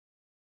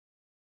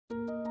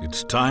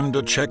It's time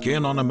to check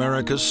in on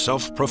America's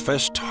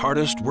self-professed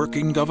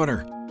hardest-working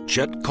governor,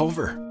 Chet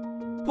Culver.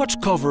 What's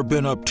Culver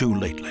been up to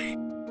lately?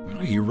 Well,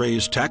 he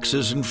raised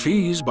taxes and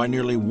fees by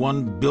nearly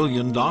 $1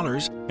 billion,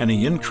 and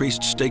he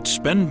increased state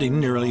spending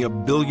nearly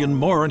 $1 billion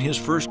more in his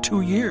first 2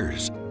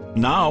 years.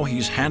 Now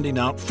he's handing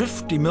out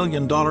 $50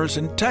 million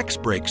in tax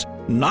breaks,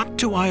 not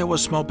to Iowa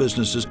small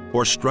businesses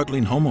or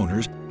struggling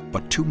homeowners,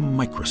 but to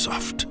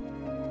Microsoft.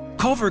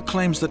 Culver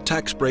claims the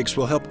tax breaks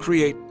will help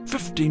create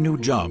 50 new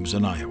jobs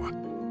in Iowa.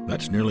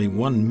 That's nearly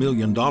 $1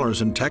 million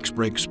in tax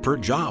breaks per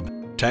job.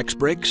 Tax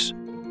breaks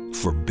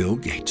for Bill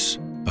Gates,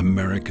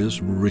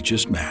 America's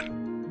richest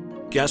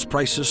man. Gas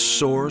prices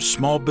soar,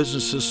 small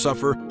businesses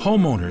suffer,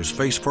 homeowners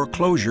face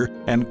foreclosure,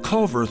 and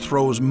Culver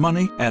throws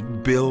money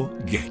at Bill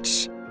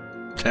Gates.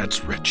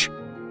 That's rich.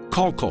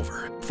 Call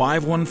Culver,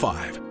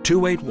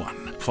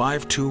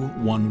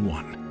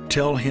 515-281-5211.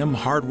 Tell him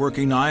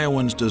hardworking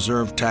Iowans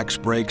deserve tax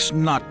breaks,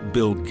 not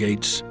Bill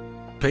Gates.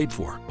 Paid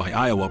for by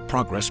Iowa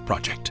Progress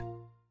Project.